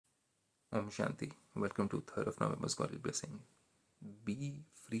Om Shanti. Welcome to 3rd of November's Godly Blessing. Be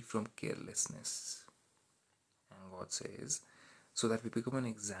free from carelessness. And God says, so that we become an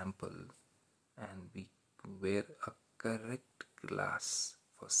example and we wear a correct glass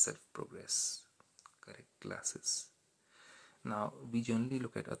for self-progress. Correct glasses. Now, we generally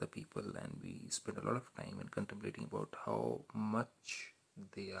look at other people and we spend a lot of time in contemplating about how much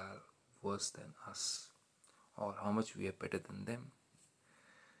they are worse than us or how much we are better than them.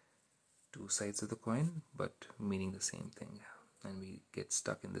 Two sides of the coin, but meaning the same thing, and we get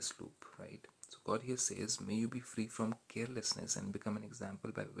stuck in this loop, right? So God here says, may you be free from carelessness and become an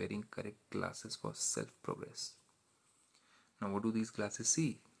example by wearing correct glasses for self-progress. Now, what do these glasses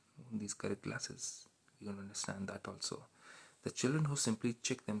see? These correct glasses, you can understand that also. The children who simply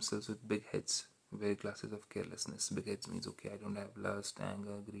check themselves with big heads wear glasses of carelessness. Big heads means, okay, I don't have lust,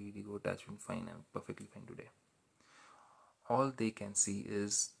 anger, greed, ego, attachment, fine, I'm perfectly fine today. All they can see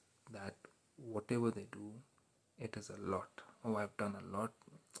is that whatever they do, it is a lot. Oh, I've done a lot,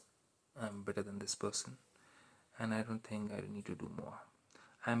 I'm better than this person, and I don't think I need to do more.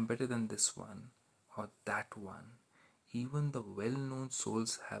 I'm better than this one or that one. Even the well-known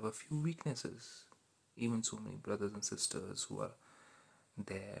souls have a few weaknesses. Even so many brothers and sisters who are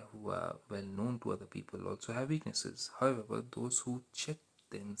there, who are well known to other people, also have weaknesses. However, those who check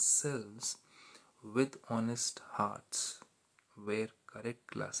themselves with honest hearts wear correct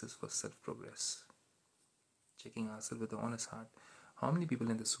glasses for self-progress. Checking ourselves with an honest heart. How many people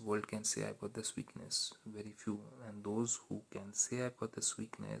in this world can say I've got this weakness? Very few. And those who can say I've got this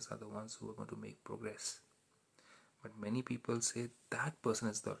weakness are the ones who are going to make progress. But many people say that person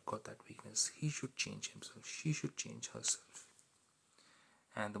has got that weakness. He should change himself. She should change herself.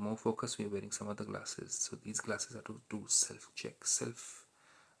 And the more focus we are wearing some other glasses. So these glasses are to do self-check,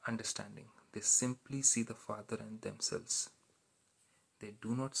 self-understanding. They simply see the Father and themselves. They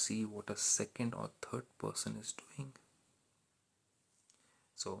do not see what a second or third person is doing.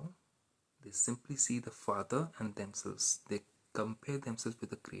 So they simply see the Father and themselves. They compare themselves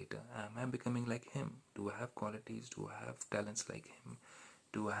with the Creator. Am I becoming like Him? Do I have qualities? Do I have talents like Him?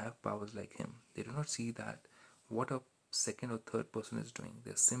 Do I have powers like Him? They do not see that what a second or third person is doing.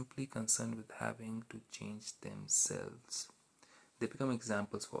 They're simply concerned with having to change themselves. They become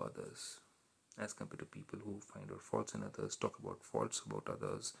examples for others as compared to people who find out faults in others, talk about faults about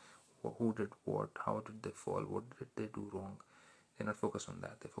others, who did what, how did they fall, what did they do wrong. They're not focused on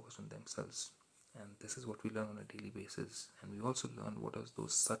that, they focus on themselves. And this is what we learn on a daily basis. And we also learn what are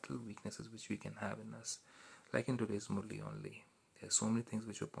those subtle weaknesses which we can have in us. Like in today's Murli only, there are so many things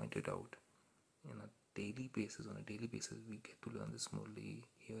which were pointed out. On a daily basis, we get to learn this Murli,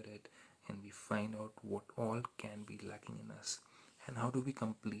 hear it, and we find out what all can be lacking in us. And how do we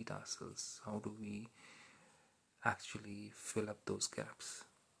complete ourselves? How do we actually fill up those gaps?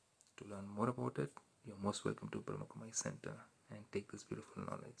 To learn more about it, you're most welcome to Brahmakumaris Center and take this beautiful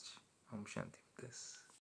knowledge. Om Shanti with this.